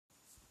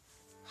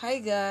Hi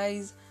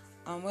guys,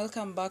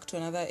 welcome back to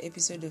another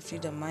episode of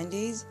Freedom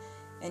Mondays.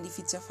 And if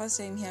it's your first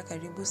time here,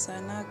 karibu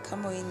sana.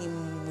 Kama wewe ni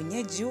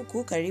mwenyeji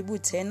huku, karibu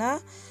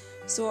tena.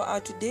 So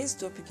our today's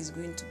topic is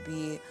going to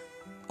be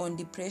on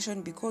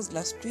depression because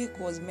last week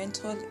was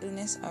Mental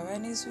Illness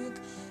Awareness Week,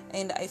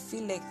 and I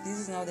feel like this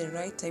is now the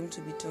right time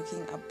to be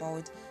talking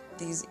about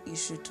this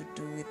issue to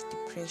do with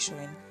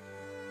depression.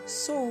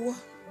 So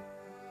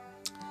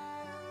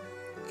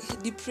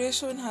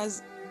depression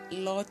has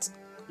lots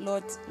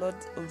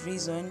of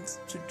reasons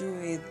to do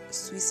with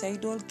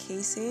suicidal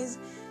cases,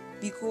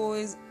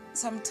 because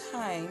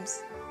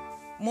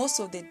most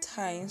of the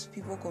times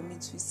people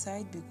commit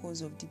suicide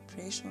because of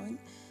depression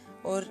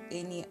or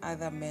any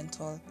other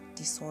mental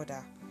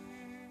disorder.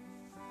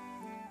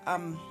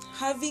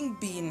 Having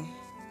been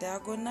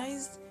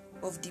diagnosed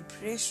of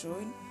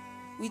depression,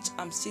 which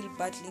I'm still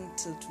battling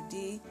till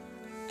today,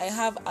 I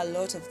have a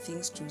lot of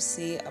things to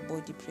say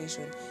about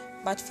depression.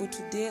 But for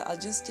today, I'll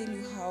just tell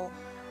you how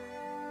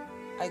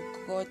I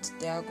got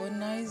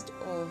diagnosed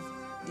of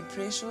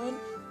depression,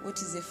 what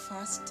is the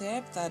first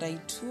step that I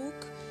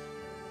took,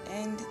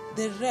 and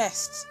the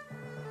rest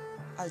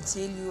I'll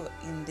tell you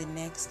in the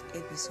next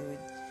episode.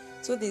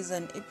 So there's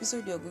an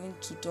episode you're going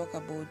to talk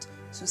about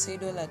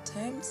suicidal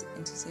attempts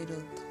and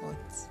suicidal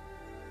thoughts.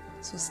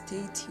 So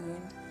stay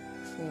tuned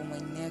for my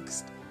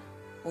next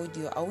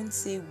audio. I won't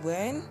say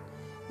when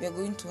we are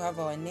going to have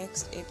our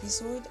next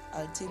episode.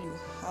 I'll tell you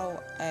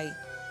how I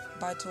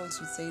battled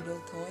suicidal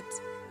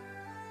thoughts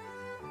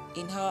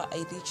and how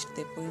I reached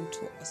the point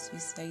to a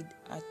suicide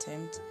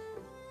attempt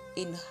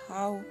and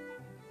how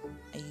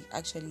I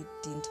actually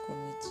didn't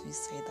commit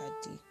suicide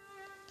that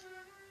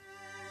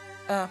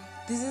day.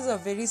 This is a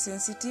very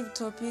sensitive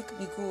topic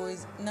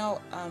because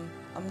now I'm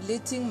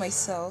letting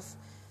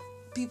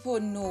people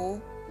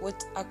know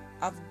what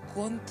I've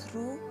gone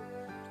through,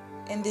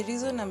 and the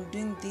reason I'm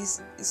doing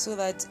this is so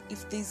that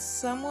if there's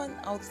someone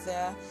out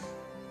there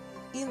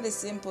in the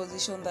same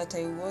position that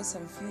I was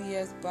some few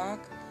years back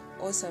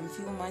or some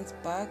few months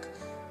back,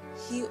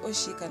 he or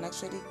she can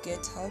actually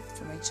get help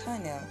from my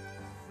channel.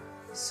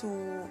 So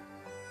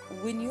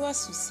when you are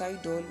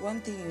suicidal, one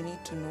thing you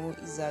need to know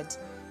is that,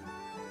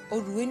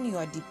 or when you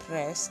are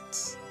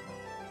depressed,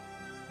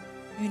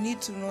 you need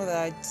to know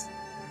that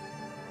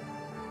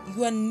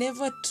you are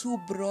never too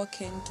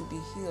broken to be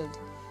healed.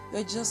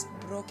 You're just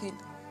broken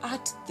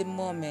at the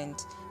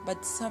moment,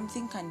 but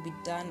something can be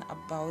done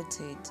about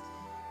it,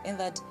 and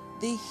that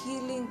the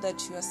healing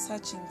that you are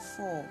searching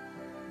for,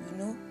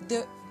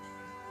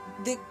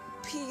 the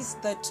peace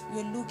that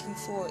you're looking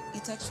for,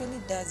 it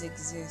actually does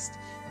exist.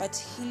 But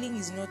healing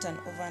is not an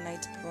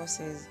overnight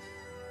process.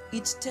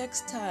 It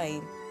takes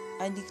time,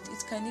 and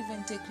it can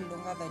even take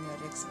longer than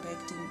you're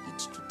expecting it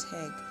to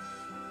take.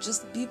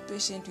 Just be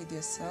patient with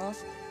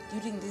yourself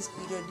during this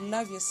period.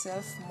 Love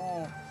yourself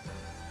more.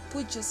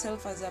 Put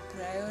yourself as a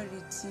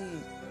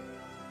priority.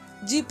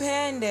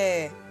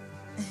 Jipende.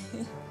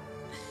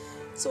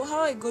 So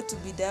how I got to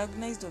be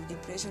diagnosed of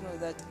depression was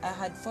that I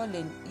had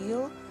fallen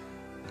ill,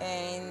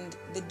 and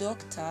the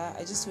doctor, I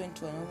just went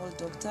to a normal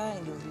doctor,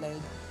 and he was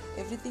like,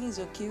 everything is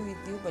okay with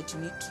you, but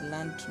you need to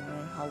learn to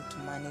know how to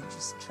manage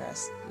your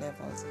stress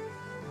levels.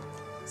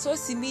 So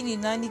simi ni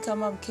nani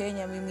kama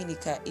Mkenya, mimi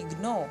nika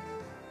ignore.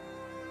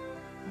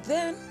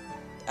 Then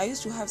I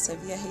used to have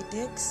severe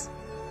headaches,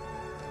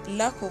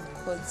 lack of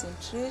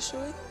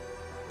concentration,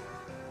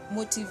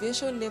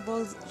 motivation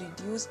levels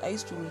reduced. I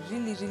used to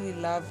really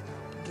love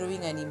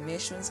drawing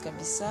animations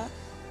kabisa.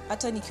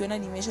 Hata nikiona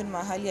animation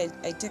mahali,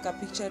 I take a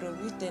picture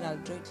of it, then I'll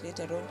draw it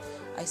later on.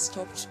 I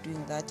stopped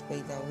doing that, by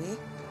the way.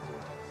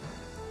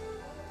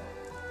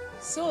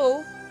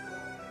 So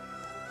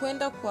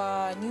kwenda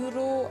kwa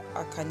neuro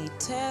akani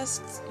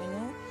test,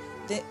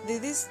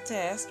 there's this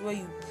test where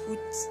you put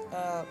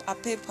a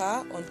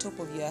paper on top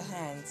of your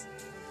hands,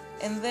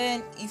 and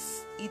then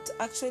if it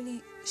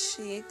actually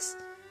shakes,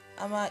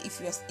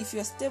 if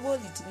you're stable,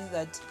 it means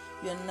that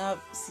your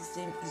nerve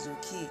system is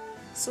okay.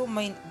 So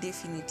mine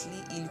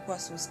definitely ilikuwa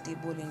so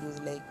stable, and was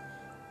like,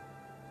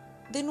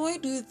 then why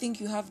do you think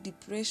you have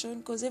depression?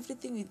 Because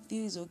everything with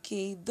you is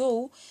okay,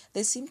 though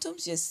the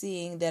symptoms you're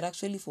seeing, they're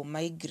actually for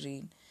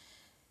migraine,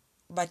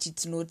 but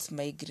it's not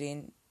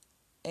migraine.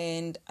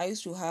 And I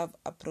used to have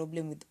a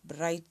problem with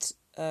bright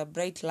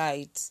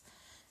lights.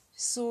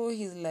 So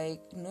he's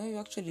like, no, you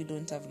actually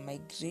don't have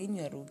migraine,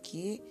 you're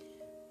okay,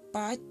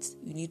 but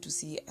you need to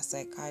see a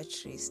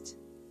psychiatrist.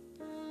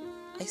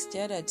 I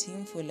stared at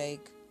him for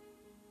like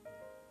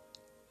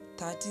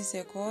 30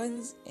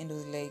 seconds and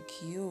was like,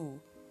 you,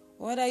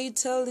 what are you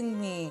telling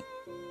me?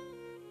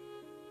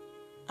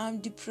 I'm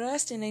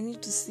depressed and I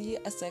need to see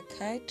a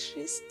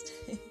psychiatrist?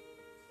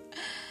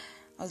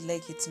 I was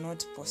like, it's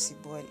not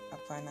possible.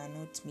 Apana,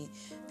 not me.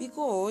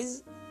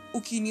 Because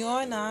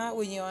ukiniona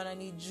wenye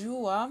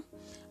wananijua,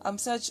 I'm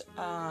such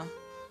a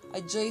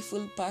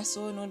joyful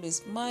person, always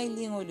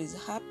smiling, always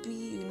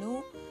happy,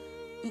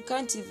 You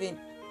can't even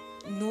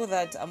know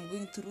that I'm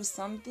going through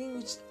something,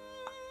 which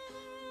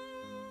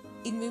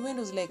in my mind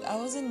was like, I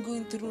wasn't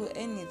going through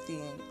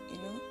anything,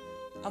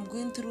 I'm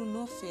going through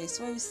no phase.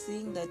 So I was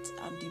saying that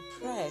I'm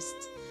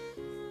depressed.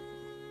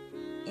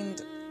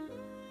 And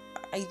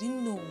I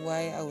didn't know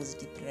why I was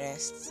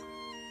depressed.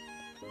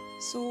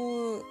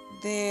 So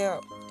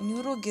the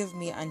neuro gave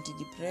me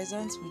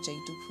antidepressants, which I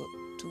took for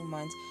 2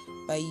 months.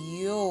 But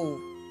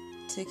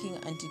taking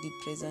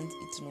antidepressants,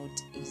 it's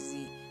not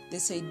easy. The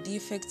side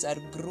effects are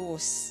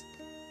gross.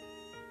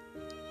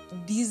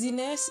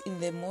 Dizziness in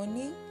the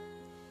morning.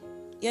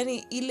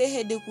 Yani ile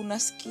headache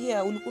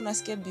ulikuwa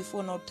unasikia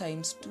before, now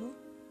times 2.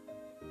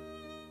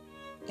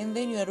 And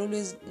then you are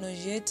always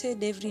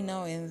nauseated every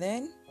now and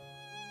then.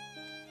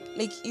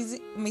 Like,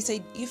 my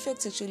side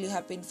effects actually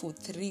happened for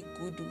 3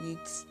 good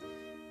weeks.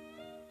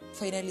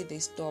 Finally they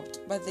stopped.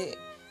 But the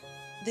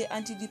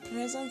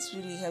antidepressants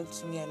really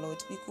helped me a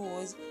lot,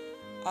 because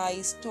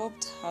I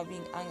stopped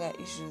having anger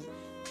issues.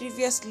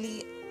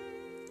 Previously,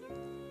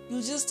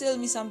 you just tell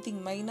me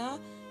something minor,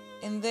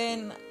 and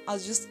then I'll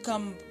just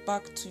come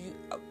back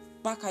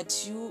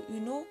at you,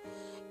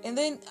 and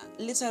then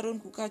later on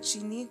kukaa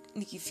chini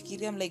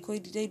nikifikiria, I'm like, why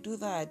did I do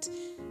that?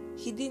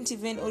 He didn't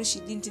even, or she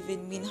didn't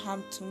even mean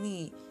harm to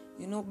me,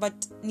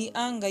 but ni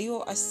anga,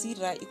 yo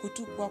asira iko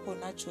tu kwako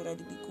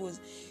naturally, because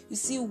you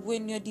see,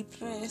 when you're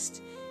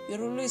depressed,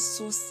 you're always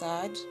so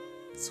sad,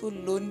 so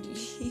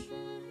lonely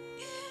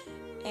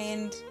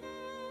and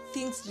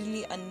things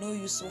really annoy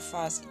you so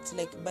fast. It's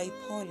like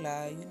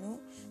bipolar,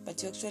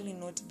 but you're actually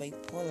not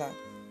bipolar.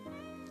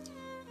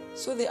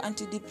 So the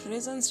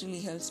antidepressants really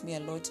helped me a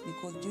lot,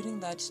 because during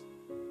that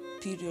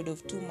period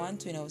of 2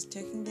 months when I was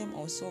taking them,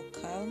 I was so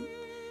calm.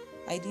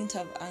 I didn't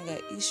have anger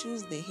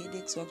issues. The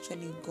headaches were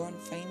actually gone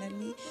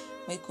finally.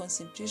 My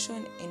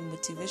concentration and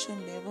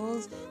motivation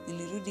levels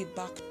really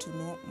back to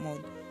normal.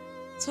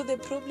 So the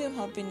problem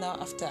happened now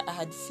after I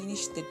had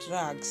finished the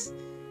drugs.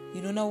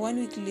 Now 1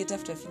 week later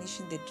after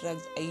finishing the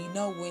drugs, I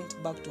now went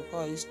back to how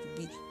I used to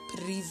be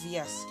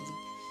previously.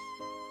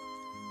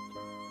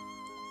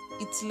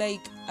 It's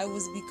like I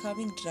was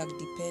becoming drug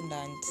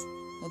dependent.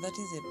 Now that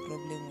is a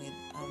problem with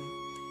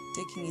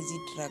taking easy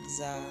drugs.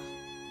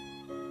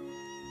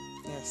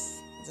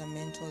 Yes, it's a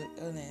mental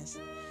illness.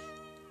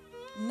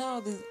 Now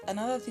there's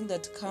another thing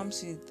that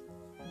comes with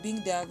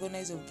being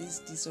diagnosed of this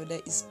disorder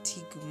is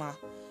stigma.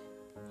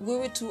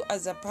 Wewe tu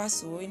as a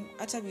person,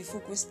 hata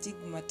before you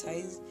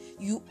stigmatize,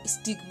 you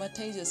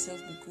stigmatize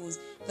yourself, because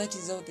that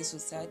is how the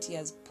society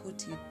has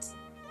put it.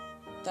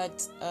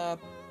 That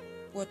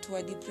what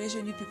were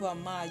depression, you people are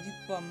mad.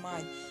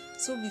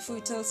 So before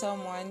you tell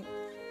someone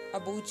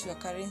about your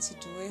current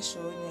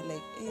situation, you're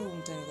like,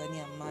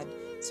 umtanzania mad.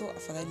 So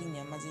afadhali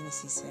nyamaze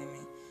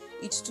nisiseme.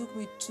 It took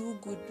me 2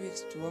 good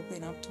weeks to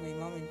open up to my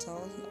mom and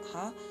tell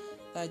her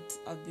that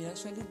I've been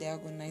actually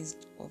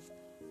diagnosed of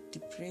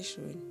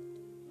depression.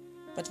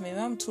 But my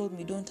mom told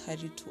me, don't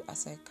hurry to a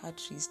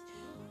psychiatrist.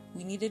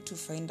 We needed to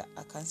find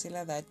a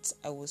counselor that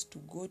I was to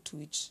go to,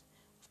 which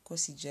of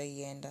course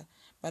sijaienda.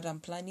 But I'm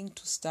planning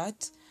to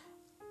start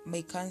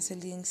my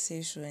counseling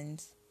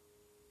sessions.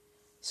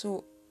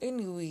 So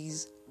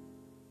anyways,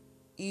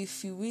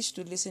 if you wish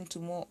to listen to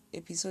more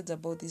episodes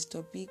about this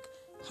topic,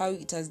 how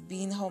it has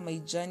been, how my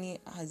journey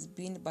has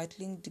been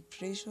battling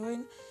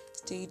depression,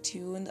 stay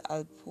tuned.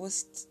 I'll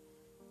post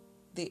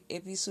the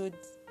episode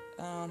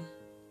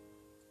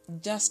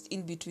just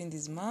in between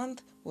this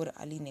month or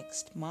early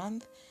next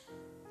month.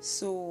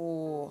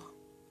 So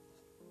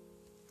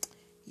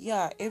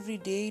every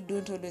day,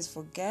 don't always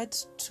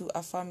forget to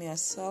affirm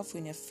yourself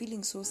when you're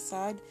feeling so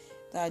sad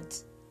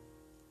that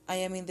I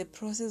am in the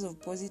process of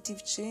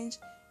positive change.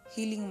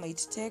 Healing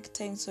might take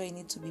time, so I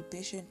need to be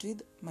patient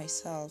with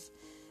myself.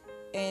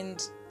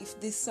 And if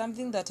there's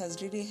something that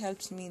has really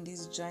helped me in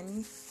this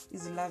journey,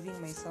 is loving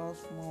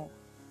myself more.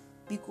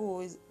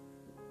 Because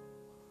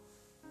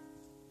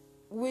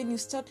when you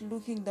start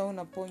looking down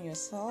upon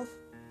yourself,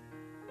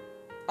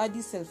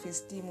 hadi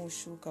self-esteem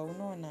ushuka,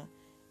 unaona.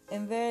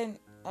 And then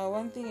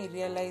one thing I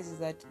realized is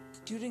that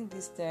during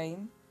the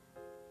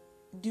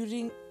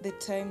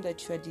time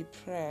that you are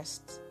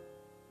depressed,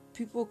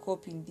 people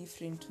cope in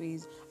different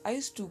ways. I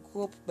used to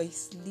cope by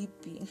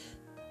sleeping.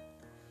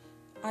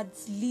 I'd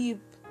sleep.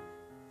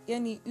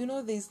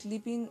 There's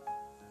sleeping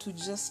to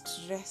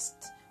just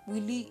rest.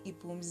 Mwili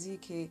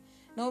ipumzike.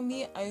 Now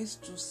me, I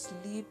used to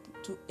sleep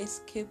to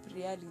escape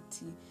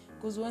reality.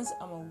 Because once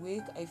I'm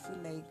awake, I feel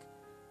like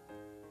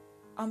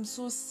I'm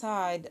so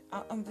sad.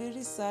 I'm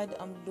very sad.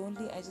 I'm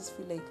lonely. I just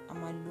feel like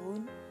I'm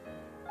alone.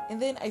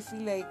 And then I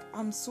feel like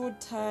I'm so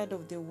tired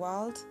of the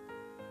world.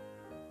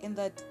 And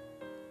that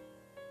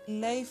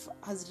life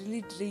has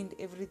really drained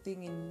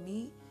everything in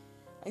me.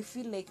 I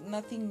feel like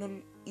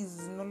nothing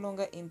is no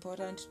longer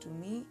important to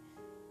me.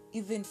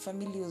 Even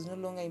family was no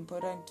longer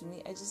important to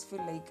me. I just feel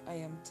like I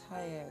am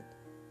tired.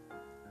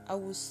 I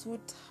was so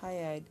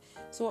tired.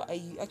 So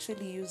I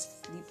actually used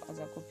sleep as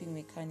a coping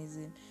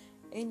mechanism.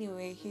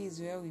 Anyway, here is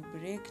where we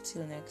break.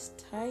 Till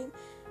next time.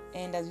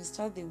 And as we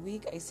start the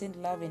week, I send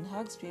love and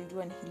hugs to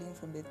everyone healing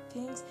from the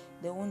things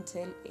they won't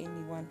tell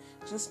anyone.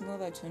 Just know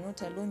that you're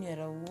not alone.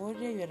 You're a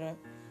warrior. You're a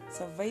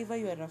survivor.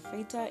 You're a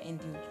fighter. And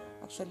you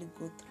actually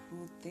go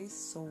through this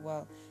so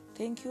well.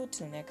 Thank you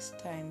till next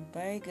time.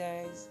 Bye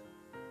guys.